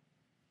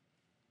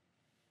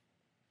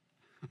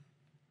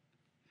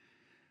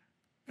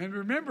 And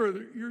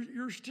remember,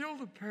 you're still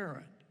the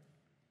parent.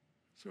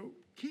 So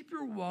keep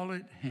your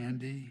wallet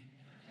handy.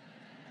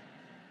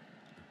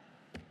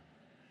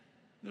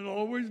 There'll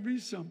always be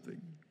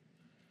something.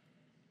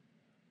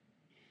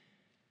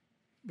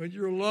 But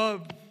your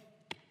love,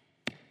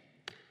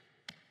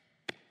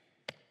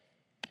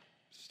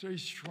 stay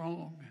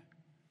strong.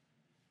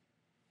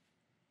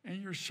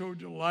 And you're so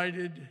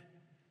delighted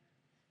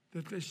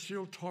that they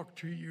still talk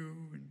to you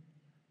and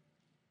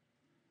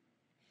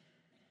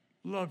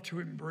love to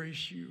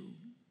embrace you.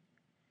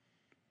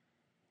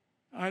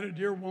 I had a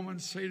dear woman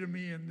say to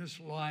me in this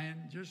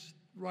line just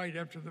right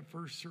after the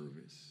first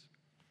service,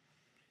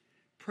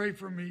 pray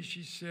for me,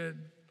 she said.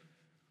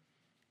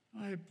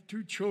 I have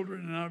 2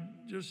 children and I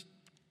just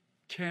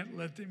can't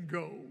let them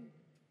go.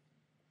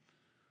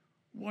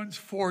 One's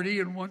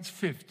 40 and one's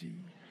 50.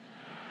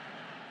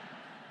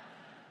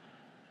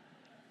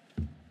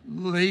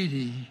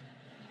 Lady.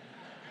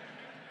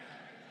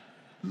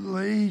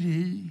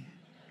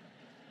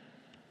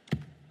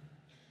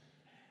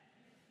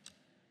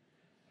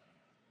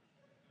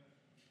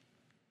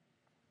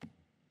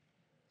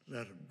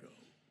 Let him go.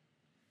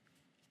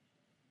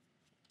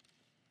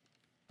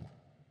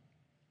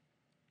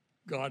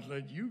 God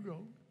let you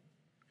go.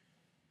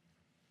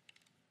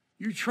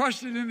 You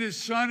trusted in his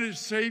Son as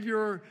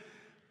Savior.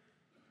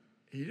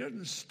 He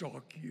doesn't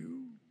stalk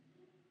you.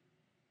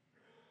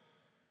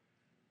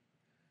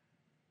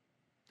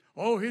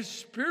 Oh, his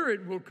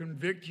Spirit will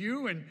convict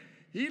you, and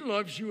he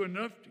loves you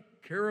enough to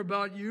care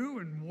about you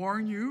and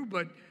warn you,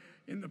 but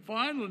in the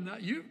final,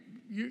 you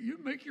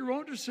make your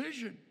own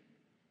decision.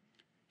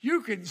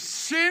 You can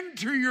sin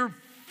to your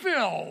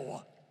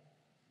fill.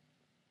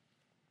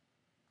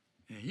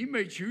 And he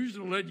may choose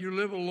to let you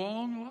live a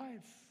long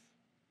life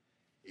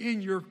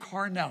in your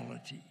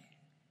carnality.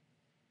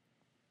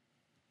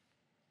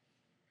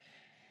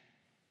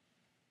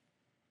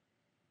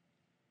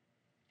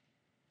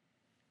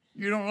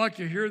 You don't like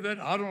to hear that.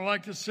 I don't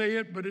like to say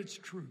it, but it's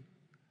true.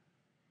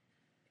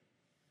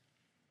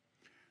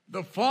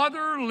 The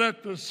Father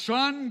let the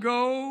Son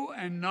go,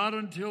 and not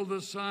until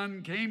the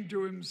Son came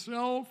to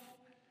himself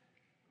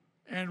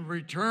and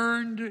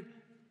returned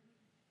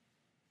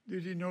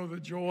did he know the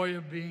joy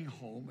of being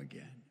home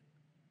again.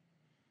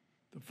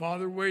 The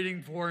Father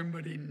waiting for him,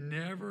 but he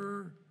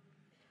never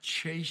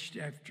chased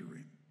after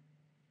him.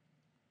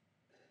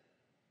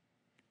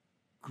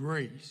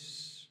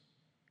 Grace.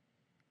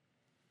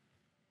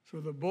 So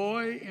the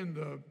boy in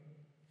the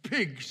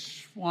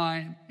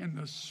in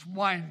the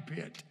swine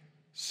pit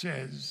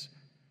says,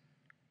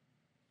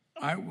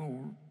 I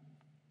will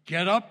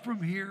get up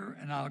from here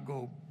and I'll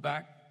go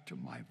back to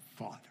my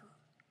Father.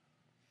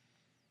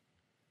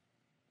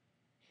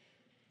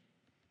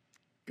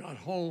 Got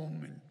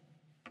home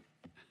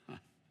and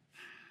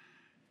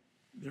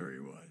there he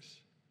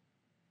was.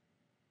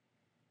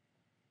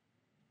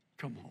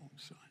 Come home,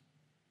 son.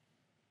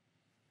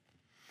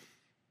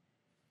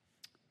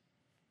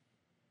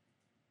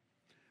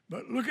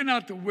 But looking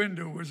out the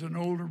window was an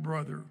older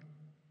brother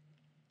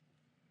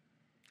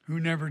who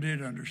never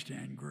did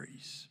understand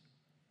grace,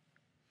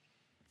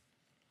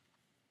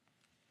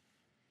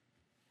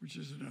 which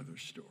is another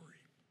story.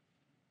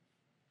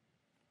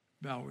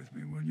 Bow with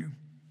me, will you?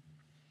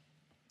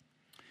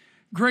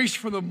 Grace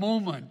for the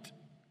moment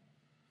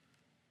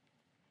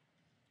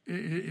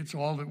It's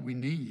all that we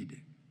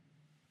need.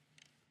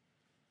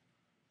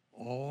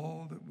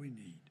 All that we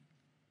need.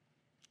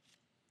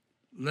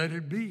 Let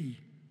it be.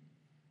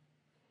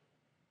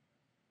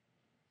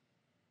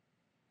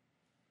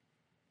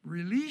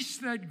 Release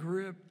that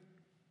grip.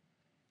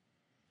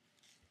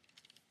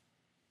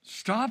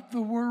 Stop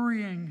the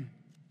worrying.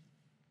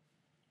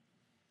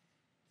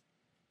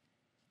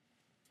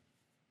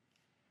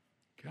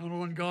 Count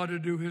on God to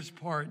do his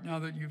part now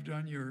that you've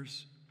done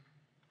yours.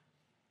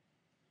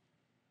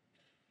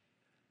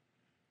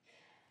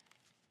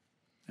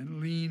 And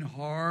lean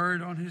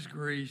hard on his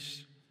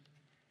grace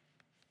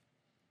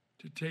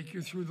to take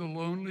you through the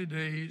lonely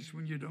days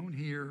when you don't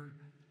hear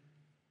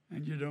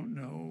and you don't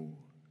know.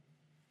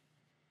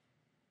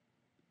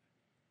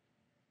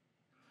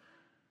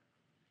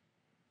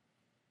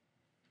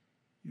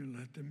 You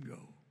let them go.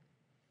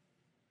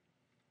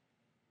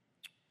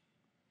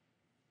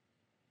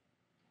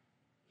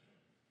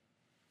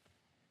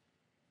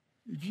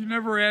 If you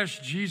never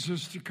asked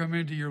Jesus to come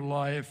into your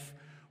life,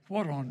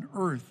 what on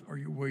earth are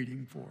you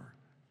waiting for?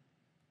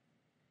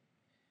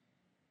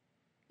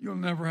 You'll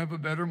never have a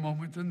better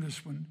moment than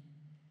this one.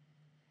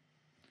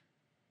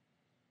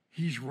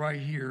 He's right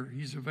here.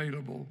 He's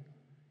available.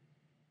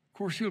 Of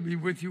course, he'll be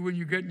with you when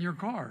you get in your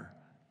car.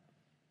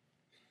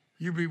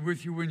 He'll be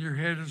with you when your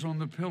head is on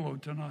the pillow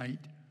tonight.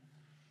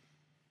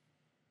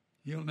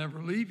 He'll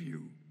never leave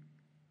you,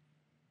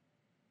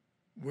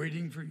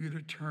 waiting for you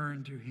to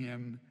turn to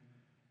him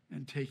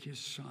and take his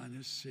Son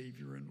as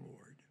Savior and Lord.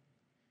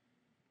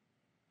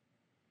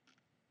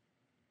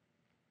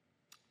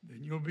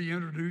 Then you'll be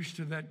introduced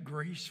to that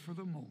grace for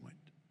the moment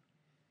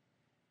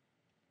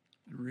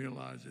and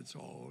realize it's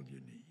all you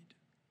need.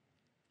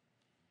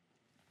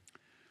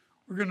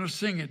 We're going to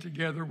sing it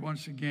together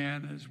once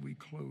again as we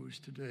close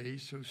today,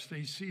 so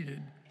stay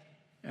seated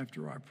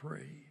after I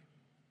pray.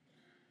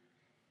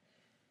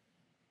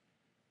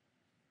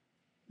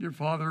 Dear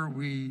Father,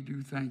 we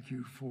do thank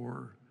you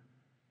for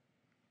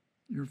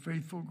your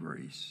faithful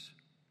grace.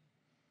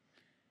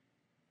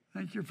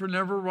 Thank you for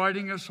never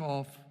writing us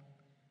off,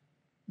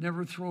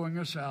 never throwing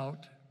us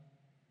out,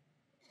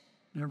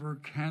 never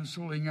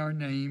canceling our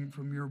name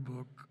from your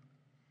book.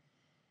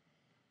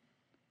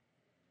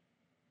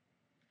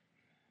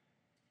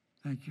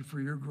 Thank you for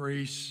your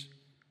grace,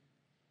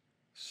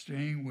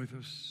 staying with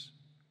us,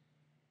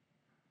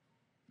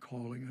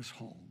 calling us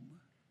home.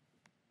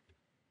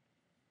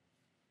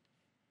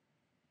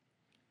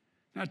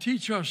 Now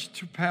teach us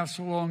to pass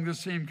along the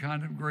same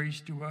kind of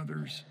grace to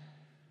others.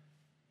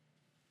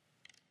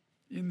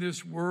 In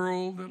this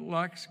world that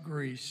lacks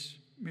grace,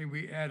 may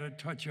we add a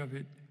touch of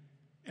it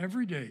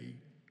every day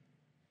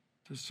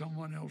to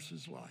someone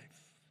else's life.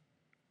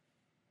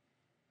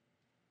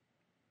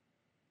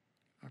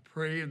 I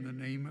pray in the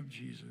name of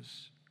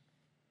Jesus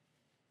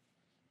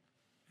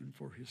and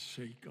for his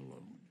sake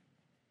alone.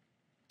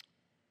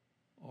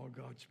 All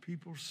God's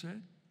people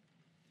said.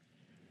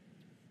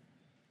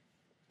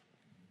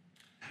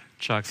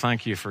 Chuck,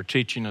 thank you for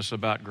teaching us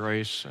about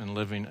grace and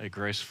living a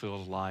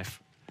grace-filled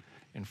life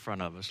in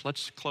front of us.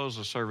 Let's close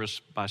the service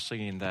by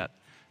singing that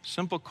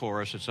simple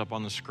chorus. It's up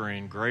on the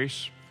screen.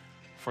 Grace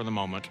for the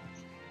moment.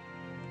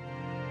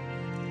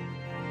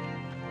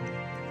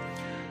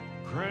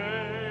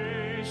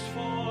 Grace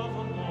for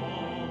the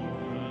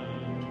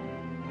moment,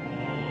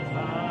 all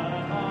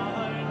that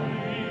I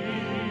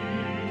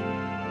need.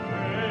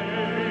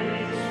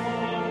 Grace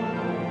for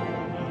the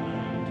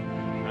moment,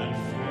 and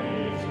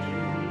faith to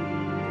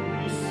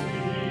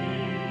receive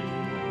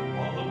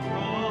all the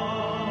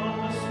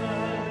promises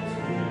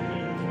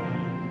given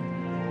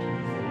to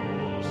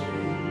those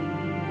who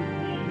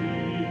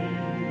believe.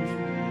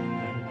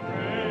 And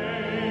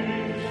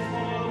grace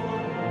for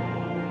the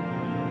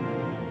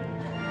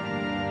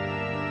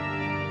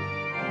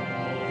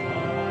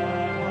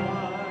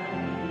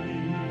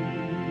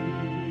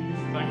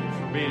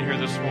being here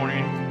this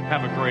morning.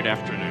 Have a great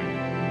afternoon.